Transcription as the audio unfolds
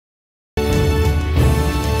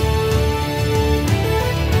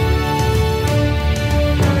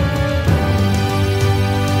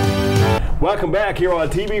Welcome back here on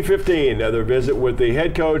TV 15. Another visit with the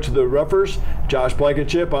head coach of the Roughers, Josh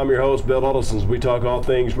Blankenship. I'm your host, Bill Huddleston. We talk all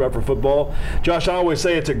things Rougher football. Josh, I always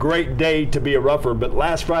say it's a great day to be a Rougher, but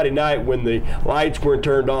last Friday night when the lights weren't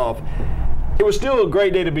turned off, it was still a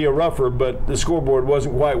great day to be a Rougher, but the scoreboard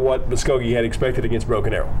wasn't quite what Muskogee had expected against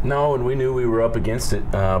Broken Arrow. No, and we knew we were up against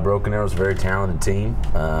it. Broken Arrow's a very talented team,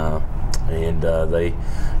 and they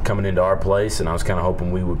coming into our place, and I was kind of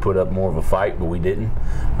hoping we would put up more of a fight, but we didn't.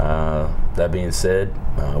 That being said,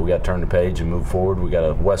 we got to turn the page and move forward. We got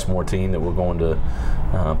a Westmore team that we're going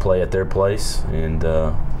to play at their place, and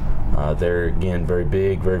they're, again, very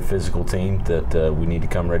big, very physical team that we need to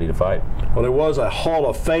come ready to fight. Well, there was a Hall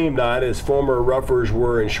of Fame night as former Roughers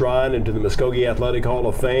were enshrined into the Muskogee Athletic Hall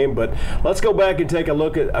of Fame. But let's go back and take a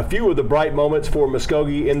look at a few of the bright moments for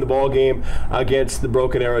Muskogee in the ball game against the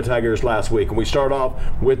Broken Arrow Tigers last week. And we start off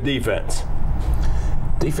with defense.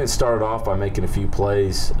 Defense started off by making a few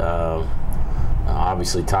plays.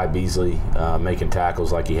 Obviously, Ty Beasley making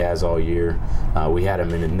tackles like he has all year. We had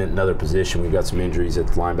him in another position. We've got some injuries at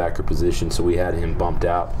the linebacker position, so we had him bumped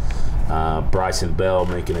out. Bryson Bell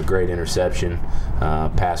making a great interception.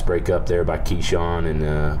 Pass break up there by Keyshawn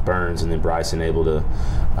and Burns, and then Bryson able to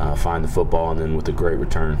find the football, and then with a great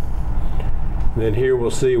return. Then here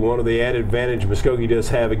we'll see one of the added advantage Muskogee does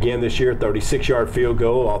have again this year, 36-yard field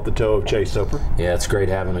goal off the toe of Chase Soper. Yeah, it's great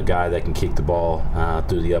having a guy that can kick the ball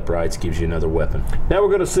through the uprights, gives you another weapon. Now we're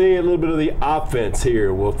going to see a little bit of the offense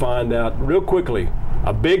here. We'll find out real quickly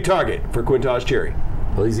a big target for Quintaj Cherry.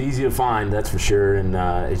 Well, he's easy to find, that's for sure, and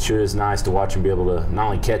it sure is nice to watch him be able to not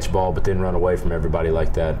only catch the ball but then run away from everybody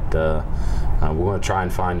like that. We're going to try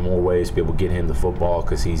and find more ways to be able to get him the football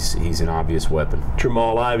because he's an obvious weapon.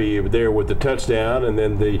 Tremal Ivy there with the touchdown, and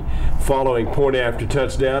then the following point after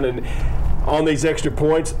touchdown. And on these extra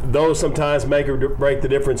points, those sometimes make or break the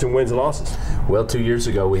difference in wins and losses. Well, 2 years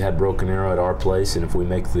ago we had Broken Arrow at our place, and if we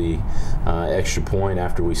make the extra point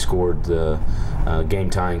after we scored the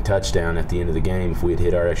game-tying touchdown at the end of the game, if we had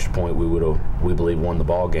hit our extra point, we would have, we believe, won the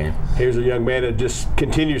ball game. Here's a young man that just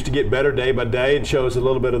continues to get better day by day and shows a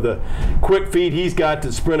little bit of the quick feet he's got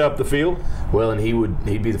to sprint up the field. Well, and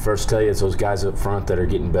he'd be the first to tell you it's those guys up front that are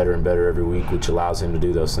getting better and better every week, which allows him to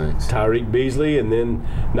do those things. Tyreek Beasley, and then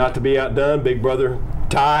not to be outdone, big brother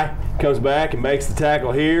Ty comes back and makes the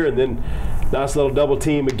tackle here, and then nice little double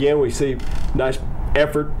team again. We see nice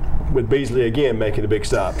effort with Beasley again making a big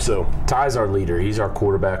stop. So Ty's our leader. He's our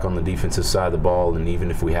quarterback on the defensive side of the ball, and even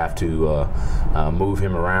if we have to move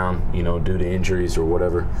him around, you know, due to injuries or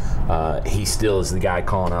whatever, he still is the guy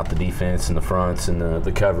calling out the defense and the fronts and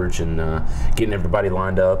the coverage and getting everybody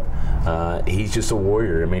lined up. He's just a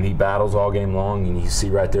warrior. I mean, he battles all game long, and you see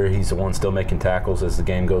right there he's the one still making tackles as the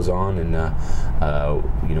game goes on, and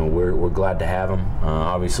you know, we're glad to have him,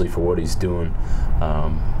 obviously, for what he's doing.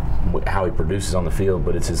 How he produces on the field,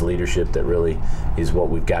 but it's his leadership that really is what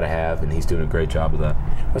we've got to have, and he's doing a great job of that.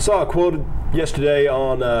 I saw a quote yesterday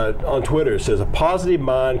on Twitter. It says, "A positive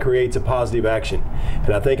mind creates a positive action,"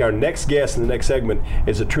 and I think our next guest in the next segment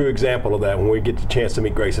is a true example of that when we get the chance to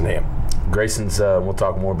meet Grayson Ham. Grayson's, we'll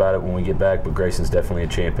talk more about it when we get back, but Grayson's definitely a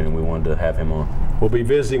champion, and we wanted to have him on. We'll be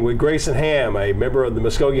visiting with Grayson Ham, a member of the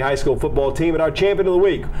Muskogee High School football team, and our champion of the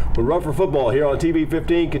week with Rougher Football here on TV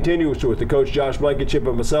 15 continues with the coach Josh Blankenship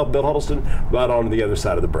and myself, Bill Huddleston, right on to the other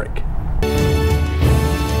side of the break.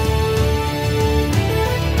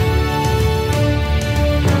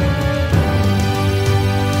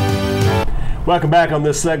 Welcome back on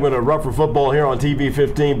this segment of Rougher Football here on TV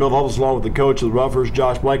 15. Bill Huddleston along with the coach of the Roughers,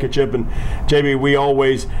 Josh Blankenship. And JB, we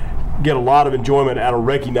always get a lot of enjoyment out of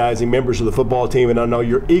recognizing members of the football team, and I know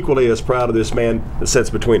you're equally as proud of this man that sits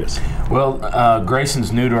between us. Well,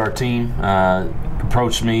 Grayson's new to our team.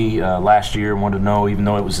 Approached me last year, wanted to know, even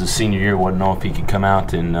though it was his senior year, wanted to know if he could come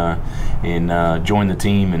out and join the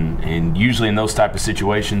team. And usually in those type of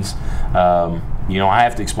situations, you know, I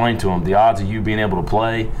have to explain to him the odds of you being able to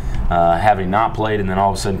play, having not played, and then all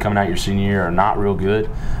of a sudden coming out your senior year are not real good.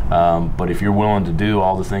 But if you're willing to do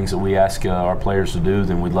all the things that we ask our players to do,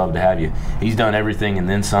 then we'd love to have you. He's done everything and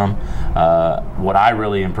then some. What I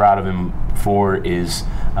really am proud of him for is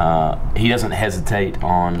he doesn't hesitate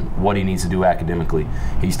on what he needs to do academically.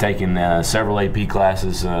 He's taken several AP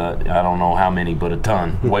classes, I don't know how many, but a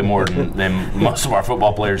ton, way more than most of our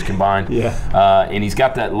football players combined. Yeah. And he's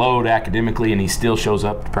got that load academically, and he still shows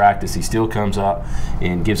up to practice. He still comes up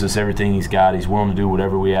and gives us everything he's got. He's willing to do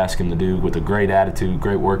whatever we ask him to do with a great attitude,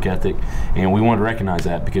 great work ethic, and we want to recognize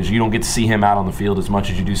that because you don't get to see him out on the field as much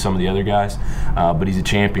as you do some of the other guys, but he's a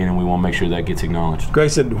champion, and we want to make sure that gets acknowledged.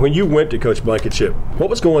 Grayson, when you went to Coach Blankenship, what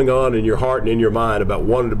was going on in your heart and in your mind about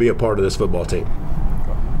wanting to be a part of this football team?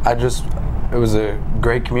 it was a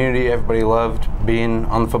great community. Everybody loved being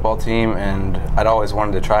on the football team, and I'd always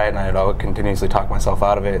wanted to try it, and I'd always continuously talk myself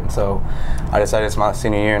out of it. And so I decided it's my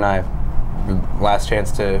senior year, and last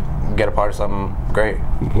chance to get a part of something great.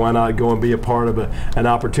 Why not go and be a part of an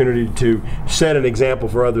opportunity to set an example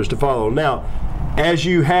for others to follow? Now, as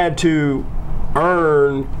you had to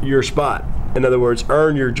earn your spot, in other words,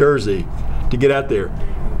 earn your jersey to get out there,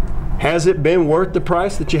 has it been worth the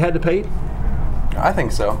price that you had to pay? I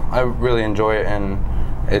think so. I really enjoy it, and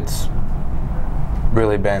it's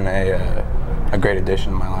really been a great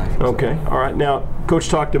addition to my life. Okay, all right. Now, Coach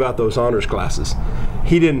talked about those honors classes.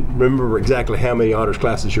 He didn't remember exactly how many honors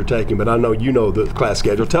classes you're taking, but I know you know the class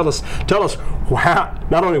schedule. Tell us how,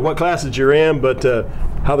 not only what classes you're in, but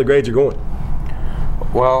how the grades are going.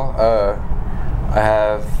 Well, I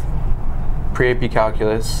have pre-AP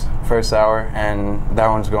calculus first hour, and that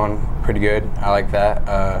one's going pretty good. I like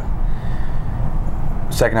that.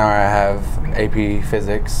 Second hour I have AP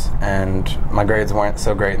physics, and my grades weren't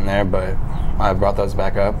so great in there, but I brought those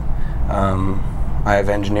back up. I have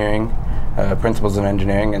engineering, principles of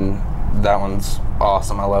engineering, and that one's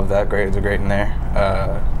awesome. I love that. Grades are great in there.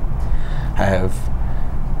 I have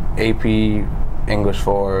AP English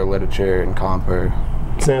 4, literature, and comp.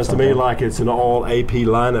 Sounds to me like it's an all AP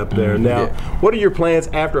lineup there. Now, what are your plans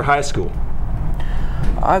after high school?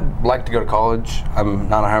 I'd like to go to college. I'm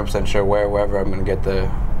not 100% sure wherever I'm going to get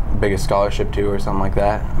the biggest scholarship to or something like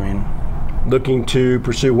that. I mean, looking to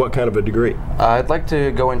pursue what kind of a degree? I'd like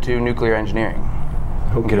to go into nuclear engineering.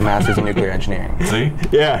 Get a master's in nuclear engineering. See?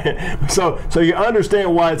 Yeah. So you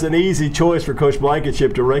understand why it's an easy choice for Coach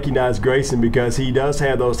Blankenship to recognize Grayson, because he does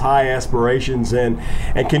have those high aspirations. And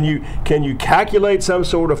can you calculate some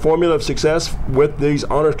sort of formula of success with these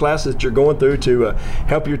honors classes that you're going through to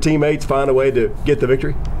help your teammates find a way to get the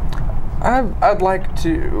victory? I'd like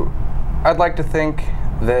to think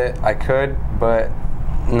that I could, but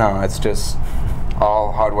no, it's just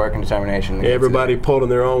all hard work and determination. Everybody pulling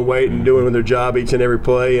their own weight and doing their job each and every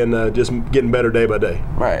play, and just getting better day by day.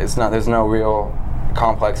 Right. There's no real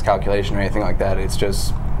complex calculation or anything like that. It's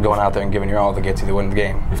just going out there and giving your all to get to the win of the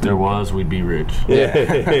game. If there was, we'd be rich. Yeah,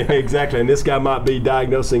 exactly. And this guy might be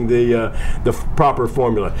diagnosing the proper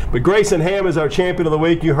formula. But Grayson Ham is our champion of the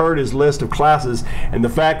week. You heard his list of classes, and the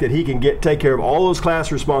fact that he can take care of all those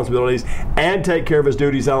class responsibilities and take care of his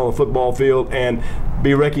duties out on the football field and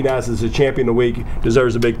be recognized as a champion of the week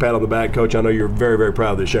deserves a big pat on the back. Coach, I know you're very, very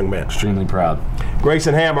proud of this young man. Extremely proud.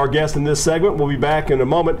 Grayson Ham, our guest in this segment. We'll be back in a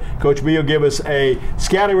moment. Coach B will give us a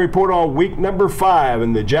scouting report on week number 5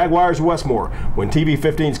 in the Jaguars of Westmore when TV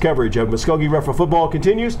 15's coverage of Muskogee Rougher football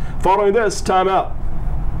continues. Following this, timeout.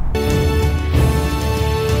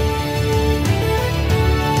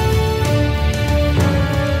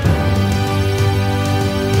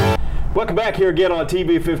 Welcome back here again on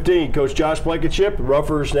TV 15. Coach Josh Blankenship,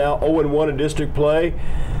 Roughers now 0-1 in district play,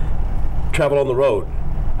 travel on the road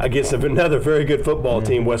against another very good football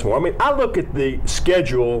team, Westmore. I mean, I look at the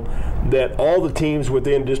schedule that all the teams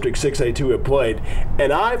within District 6A2 have played,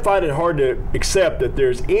 and I find it hard to accept that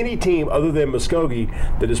there's any team other than Muskogee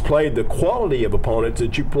that has played the quality of opponents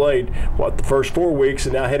that you played, the first 4 weeks,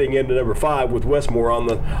 and now heading into number 5 with Westmore on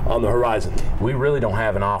the horizon. We really don't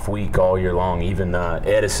have an off week all year long. Even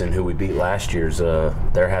Edison, who we beat last year's,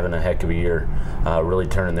 they're having a heck of a year, really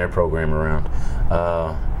turning their program around.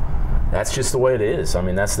 That's just the way it is. I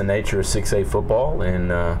mean, that's the nature of 6A football, and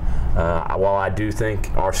while I do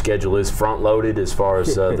think our schedule is front-loaded as far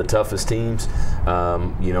as the toughest teams,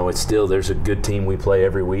 it's still, there's a good team we play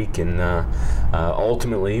every week, and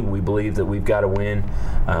ultimately we believe that we've got to win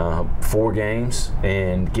 4 games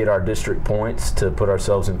and get our district points to put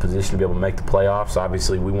ourselves in position to be able to make the playoffs.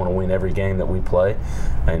 Obviously, we want to win every game that we play,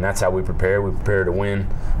 and that's how we prepare. We prepare to win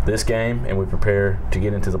this game, and we prepare to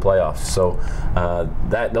get into the playoffs. So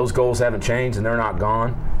those goals haven't changed, and they're not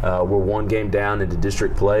gone. We're 1 game down into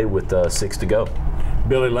district play with 6 to go.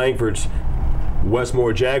 Billy Langford's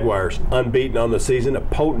Westmore Jaguars unbeaten on the season, a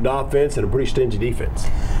potent offense and a pretty stingy defense.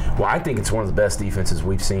 Well, I think it's one of the best defenses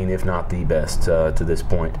we've seen, if not the best, to this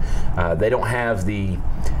point. They don't have the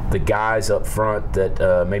guys up front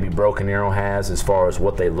that maybe Broken Arrow has as far as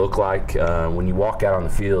what they look like. When you walk out on the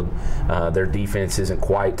field, their defense isn't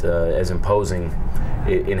quite as imposing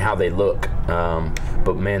in how they look.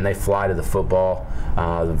 But man, they fly to the football.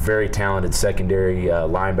 The very talented secondary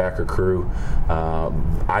linebacker crew.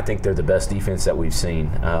 I think they're the best defense that we've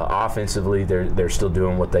seen. Offensively, they're still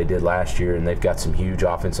doing what they did last year, and they've got some huge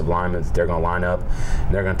offensive linemen that they're going to line up,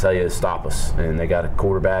 and they're going to tell you to stop us. And they got a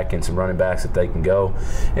quarterback and some running backs that they can go,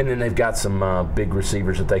 and then they've got some big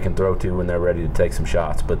receivers that they can throw to when they're ready to take some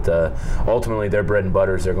shots. But ultimately, their bread and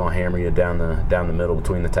butter is they're going to hammer you down the middle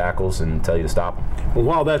between the tackles and tell you to stop them. Well,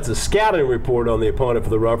 while that's a scouting report on the opponent for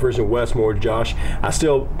the Roughers in Westmore, Josh, I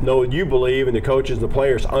still know you believe, and the coaches and the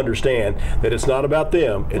players understand that it's not about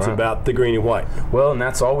them, it's Right. about the green and white. Well, and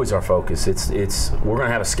that's always our focus. We're going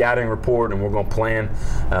to have a scouting report, and we're going to plan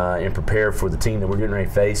and prepare for the team that we're getting ready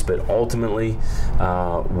to face. But ultimately,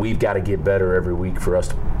 we've got to get better every week for us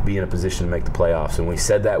to be in a position to make the playoffs. And we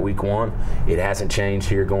said that week 1. It hasn't changed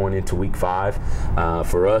here going into week 5.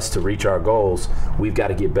 For us to reach our goals, we've got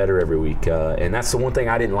to get better every week. And that's the one thing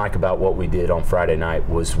I didn't like about what we did on Friday night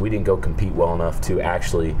was we didn't go compete well enough to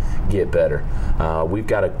actually get better. We've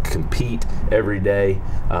got to compete every day.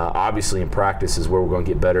 Obviously, in practice is where we're going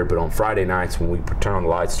to get better. But on Friday nights, when we turn on the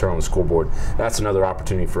lights, turn on the scoreboard, that's another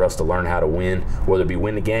opportunity for us to learn how to win, whether it be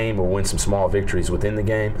win the game or win some small victories within the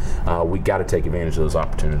game. We've got to take advantage of those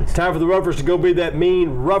opportunities. Time for the Roughers to go be that mean,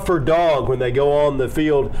 rougher dog when they go on the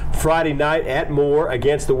field Friday night at Moore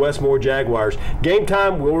against the Westmore Jaguars. Game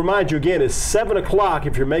time, we'll remind you again, is 7 o'clock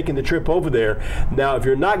if you're making the trip over there. Now, if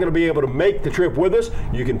you're not going to be able to make the trip with us,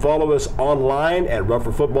 you can follow us online at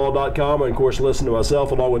rougherfootball.com and, of course, listen to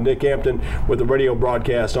myself along with Nick Hampton with the radio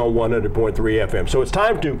broadcast on 100.3 FM. So it's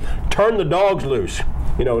time to turn the dogs loose.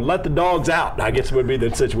 You know, let the dogs out, I guess would be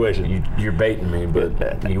the situation. You're baiting me,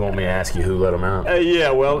 but you want me to ask you who let them out?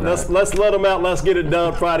 Yeah, well, let's let them out. Let's get it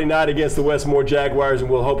done Friday night against the Westmore Jaguars,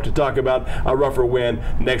 and we'll hope to talk about a Rougher win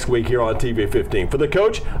next week here on TV 15. For the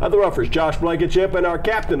coach of the Roughers, Josh Blankenship, and our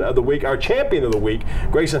captain of the week, our champion of the week,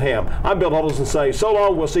 Grayson Ham, I'm Bill Huddleston saying so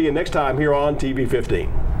long. We'll see you next time here on TV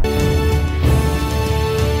 15.